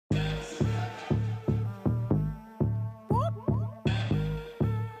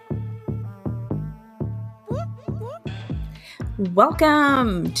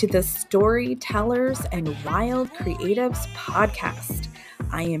Welcome to the Storytellers and Wild Creatives podcast.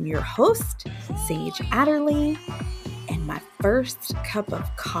 I am your host, Sage Adderley, and my first cup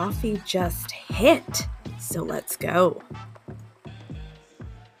of coffee just hit. So let's go.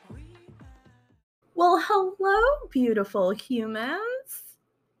 Well, hello, beautiful humans.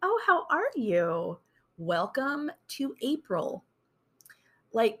 Oh, how are you? Welcome to April.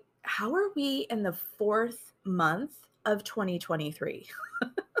 How are we in the fourth month of 2023?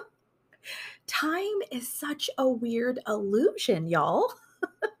 Time is such a weird illusion, y'all.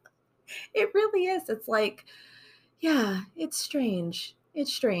 It really is. It's it's strange.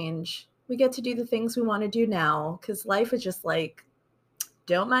 It's strange. We get to do the things we want to do now because life is just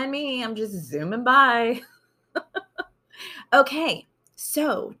don't mind me. I'm just zooming by. Okay,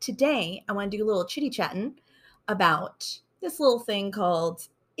 so today I want to do a little chitty chatting about this little thing called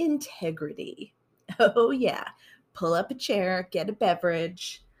integrity. Oh, yeah. Pull up a chair, get a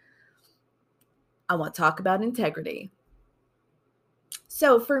beverage. I want to talk about integrity.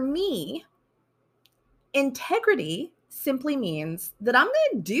 So for me, integrity simply means that I'm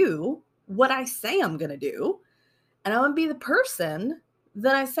going to do what I say I'm going to do, and I'm going to be the person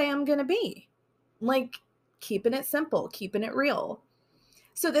that I say I'm going to be. Keeping it simple, keeping it real.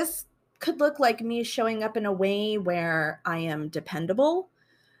 So this could look like me showing up in a way where I am dependable,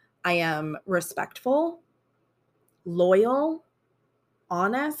 I am respectful, loyal,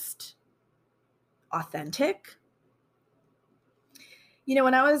 honest, authentic. You know,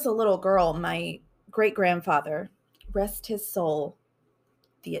 when I was a little girl, my great-grandfather, rest his soul,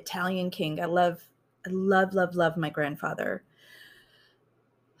 the Italian king. I love my grandfather.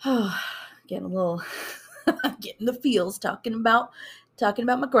 Oh, getting the feels talking about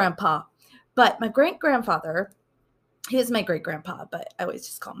my grandpa. But my great-grandfather, he was my great-grandpa, but I always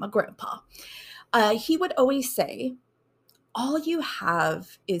just call him my grandpa. He would always say, all you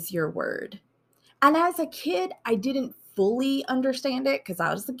have is your word. And as a kid, I didn't fully understand it because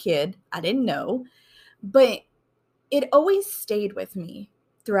I was a kid. I didn't know. But it always stayed with me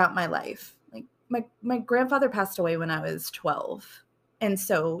throughout my life. My grandfather passed away when I was 12. And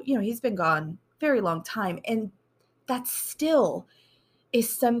so, he's been gone a very long time. And that still is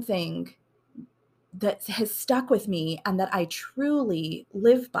something that has stuck with me and that I truly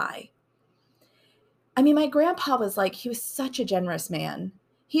live by. I mean, my grandpa he was such a generous man.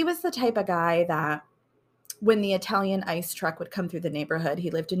 He was the type of guy that when the Italian ice truck would come through the neighborhood,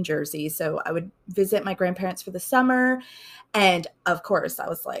 he lived in Jersey. So I would visit my grandparents for the summer. And of course,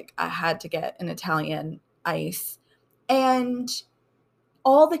 I had to get an Italian ice. And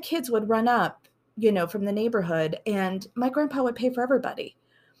all the kids would run up, from the neighborhood, and my grandpa would pay for everybody.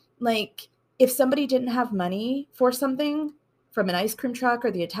 If somebody didn't have money for something from an ice cream truck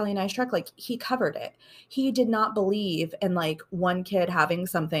or the Italian ice truck, he covered it. He did not believe in one kid having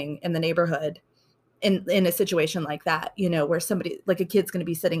something in the neighborhood in a situation like that, where somebody, a kid's going to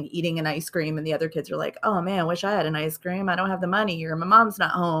be sitting eating an ice cream and the other kids are like, oh man, I wish I had an ice cream. I don't have the money, or my mom's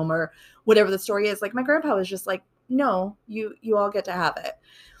not home, or whatever the story is. My grandpa was just no, you all get to have it.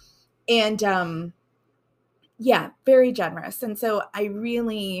 And, very generous. And so I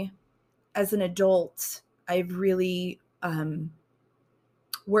really, as an adult, I've really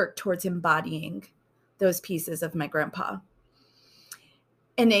worked towards embodying those pieces of my grandpa.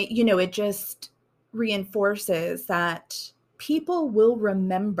 And it just reinforces that people will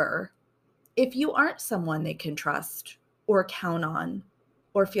remember if you aren't someone they can trust or count on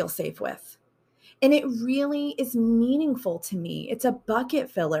or feel safe with. And it really is meaningful to me. It's a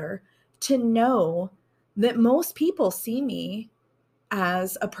bucket filler to know that most people see me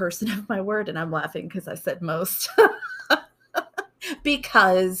as a person of my word. And I'm laughing because I said most.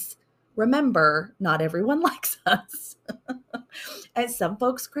 Because remember, not everyone likes us. And some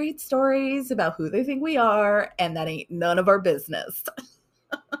folks create stories about who they think we are, and that ain't none of our business.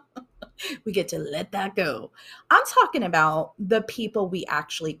 We get to let that go. I'm talking about the people we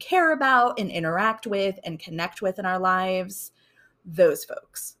actually care about and interact with and connect with in our lives, those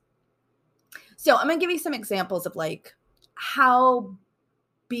folks. So I'm going to give you some examples of how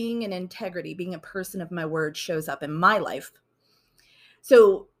being an integrity, being a person of my word shows up in my life.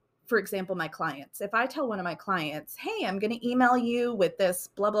 So for example, my clients, if I tell one of my clients, hey, I'm going to email you with this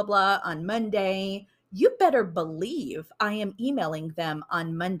blah, blah, blah on Monday, you better believe I am emailing them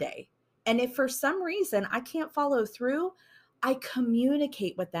on Monday. And if for some reason I can't follow through, I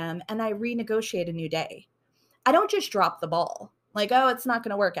communicate with them and I renegotiate a new day. I don't just drop the ball oh, it's not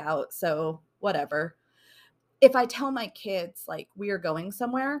going to work out, so whatever. If I tell my kids we are going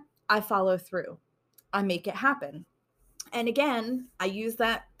somewhere, I follow through. I make it happen. And again, I use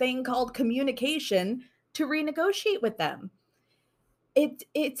that thing called communication to renegotiate with them.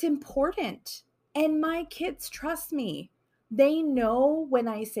 It's important. And my kids trust me. They know when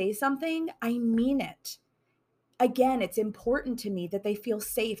I say something, I mean it. Again, it's important to me that they feel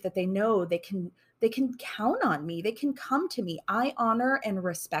safe, that they know they can count on me. They can come to me. I honor and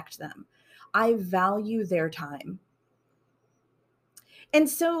respect them. I value their time. And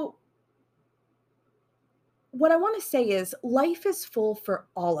so what I want to say is life is full for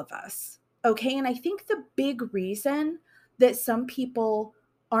all of us. Okay? And I think the big reason that some people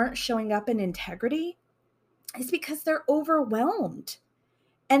aren't showing up in integrity is because they're overwhelmed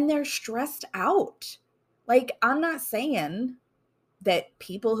and they're stressed out. Like, I'm not saying that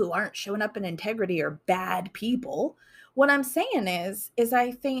people who aren't showing up in integrity are bad people. What I'm saying is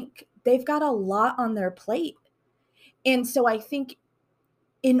I think they've got a lot on their plate. And so I think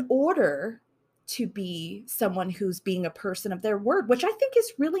in order to be someone who's being a person of their word, which I think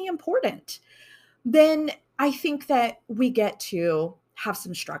is really important, then I think that we get to have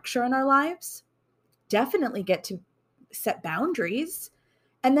some structure in our lives, definitely get to set boundaries,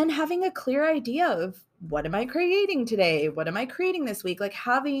 and then having a clear idea of what am I creating today? What am I creating this week? Like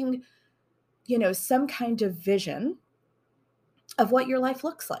having, some kind of vision of what your life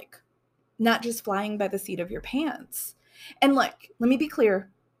looks like, not just flying by the seat of your pants. And look, let me be clear.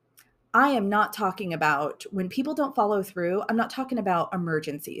 I am not talking about when people don't follow through. I'm not talking about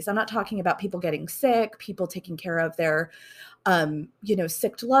emergencies. I'm not talking about people getting sick, people taking care of their,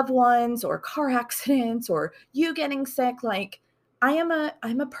 sick loved ones or car accidents or you getting sick. Like I'm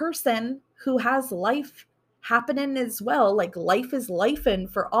a person who has life happening as well. Like life is lifing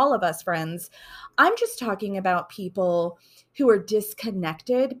for all of us, friends. I'm just talking about people who are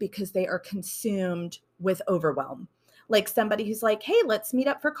disconnected because they are consumed with overwhelm. Like somebody who's like, hey, let's meet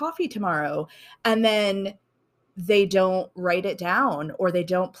up for coffee tomorrow. And then they don't write it down or they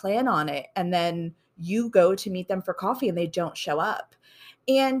don't plan on it. And then you go to meet them for coffee and they don't show up.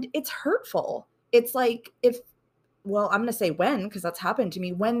 And it's hurtful. It's like I'm going to say when, because that's happened to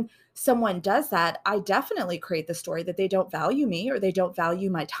me. When someone does that, I definitely create the story that they don't value me or they don't value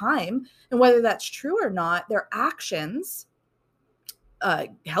my time. And whether that's true or not, their actions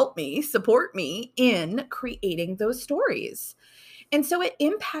help me, support me in creating those stories. And so it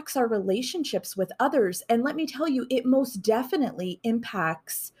impacts our relationships with others. And let me tell you, it most definitely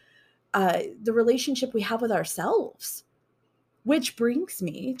impacts the relationship we have with ourselves. Which brings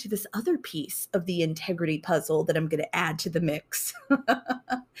me to this other piece of the integrity puzzle that I'm going to add to the mix.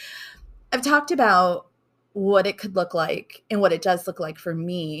 I've talked about what it could look like and what it does look like for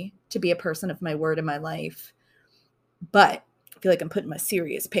me to be a person of my word in my life. But I feel like I'm putting my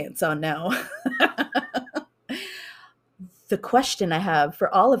serious pants on now. The question I have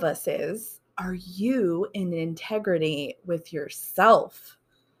for all of us is, are you in integrity with yourself?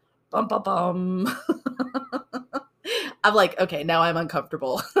 Bum, bum, bum. I'm like, okay, now I'm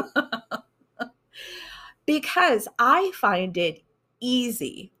uncomfortable. Because I find it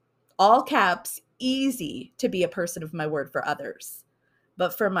easy, all caps, easy to be a person of my word for others.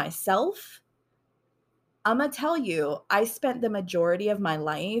 But for myself, I'm going to tell you, I spent the majority of my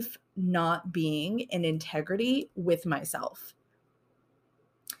life not being in integrity with myself.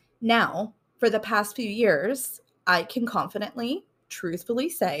 Now, for the past few years, I can confidently, truthfully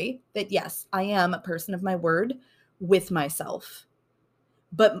say that yes, I am a person of my word with myself.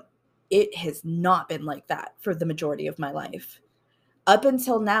 But it has not been like that for the majority of my life. Up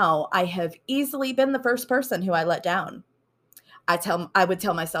until now, I have easily been the first person who I let down. I would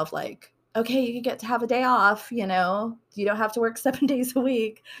tell myself like, okay, you get to have a day off, you don't have to work 7 days a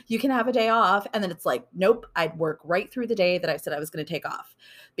week. You can have a day off. And then it's like, nope, I'd work right through the day that I said I was going to take off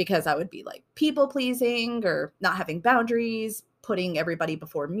because I would be like people pleasing or not having boundaries, putting everybody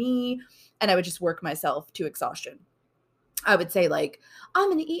before me. And I would just work myself to exhaustion. I would say like, I'm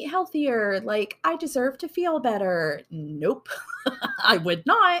going to eat healthier. Like I deserve to feel better. Nope, I would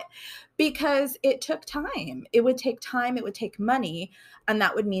not, because it took time. It would take time. It would take money. And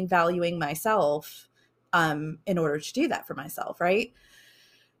that would mean valuing myself in order to do that for myself. Right.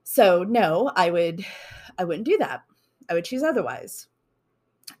 So no, I wouldn't do that. I would choose otherwise.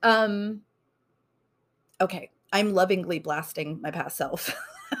 Okay. I'm lovingly blasting my past self.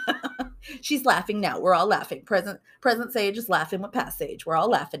 She's laughing now. We're all laughing. Present Sage is laughing with past Sage. We're all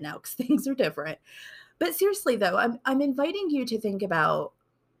laughing now because things are different. But seriously, though, I'm inviting you to think about,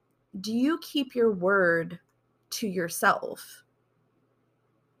 do you keep your word to yourself?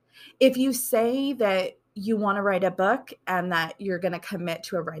 If you say that you want to write a book and that you're going to commit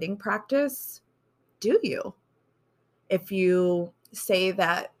to a writing practice, do you? If you say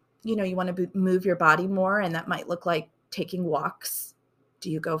that, you want to move your body more and that might look like taking walks, do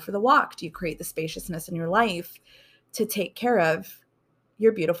you go for the walk? Do you create the spaciousness in your life to take care of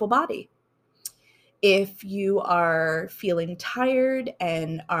your beautiful body. If you are feeling tired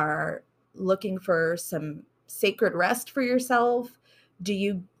and are looking for some sacred rest for yourself, do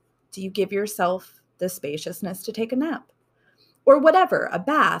you give yourself the spaciousness to take a nap? Or whatever, a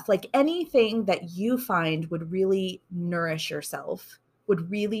bath, like anything that you find would really nourish yourself, would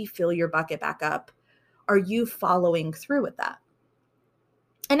really fill your bucket back up. Are you following through with that?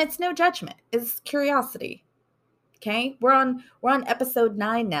 And it's no judgment, it's curiosity. Okay? We're on episode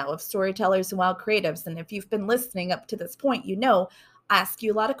 9 now of Storytellers and Wild Creatives. And if you've been listening up to this point, you know I ask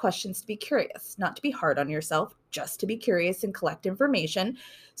you a lot of questions to be curious, not to be hard on yourself, just to be curious and collect information.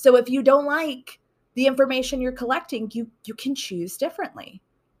 So if you don't like the information you're collecting, you can choose differently.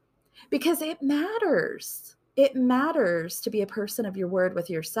 Because it matters. It matters to be a person of your word with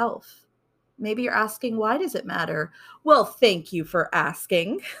yourself. Maybe you're asking, why does it matter? Well, thank you for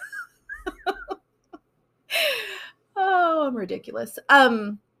asking. Oh, I'm ridiculous.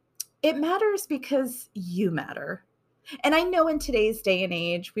 It matters because you matter. And I know in today's day and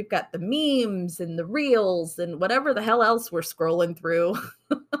age, we've got the memes and the reels and whatever the hell else we're scrolling through.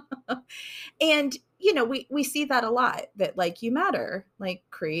 And, you know, we see that a lot, that like you matter, like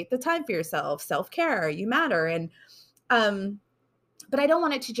create the time for yourself, self-care, you matter. And, but I don't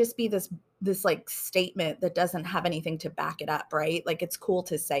want it to just be this like statement that doesn't have anything to back it up, right? Like it's cool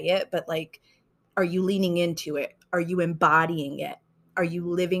to say it, but like, are you leaning into it? Are you embodying it? Are you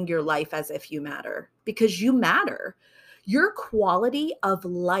living your life as if you matter? Because you matter. Your quality of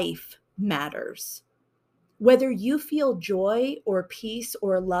life matters. Whether you feel joy or peace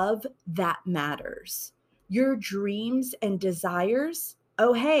or love, that matters. Your dreams and desires,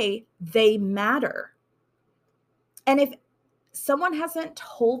 oh, hey, they matter. And if someone hasn't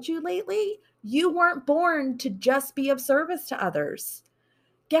told you lately, you weren't born to just be of service to others.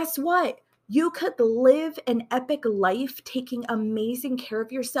 Guess what? You could live an epic life taking amazing care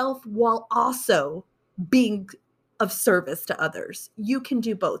of yourself while also being of service to others. You can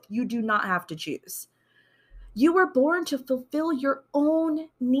do both. You do not have to choose. You were born to fulfill your own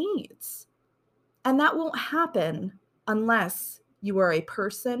needs. And that won't happen unless you are a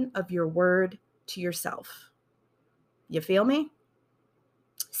person of your word to yourself. You feel me?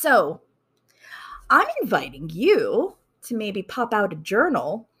 So I'm inviting you to maybe pop out a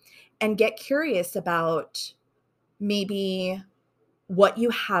journal and get curious about maybe what you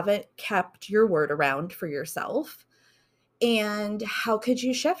haven't kept your word around for yourself and how could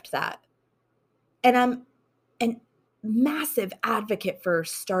you shift that. And I'm a massive advocate for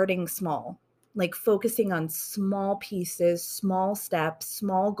starting small, like focusing on small pieces, small steps,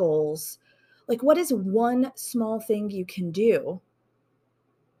 small goals. Like, what is one small thing you can do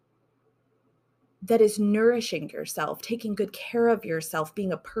that is nourishing yourself, taking good care of yourself,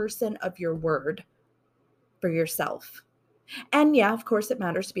 being a person of your word for yourself? And yeah, of course, it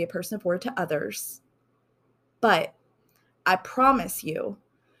matters to be a person of word to others. But I promise you,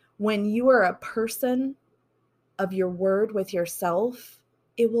 when you are a person of your word with yourself,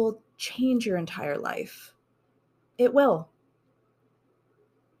 it will change your entire life. It will.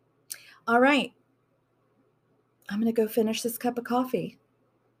 All right. I'm going to go finish this cup of coffee.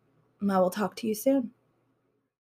 And I will talk to you soon.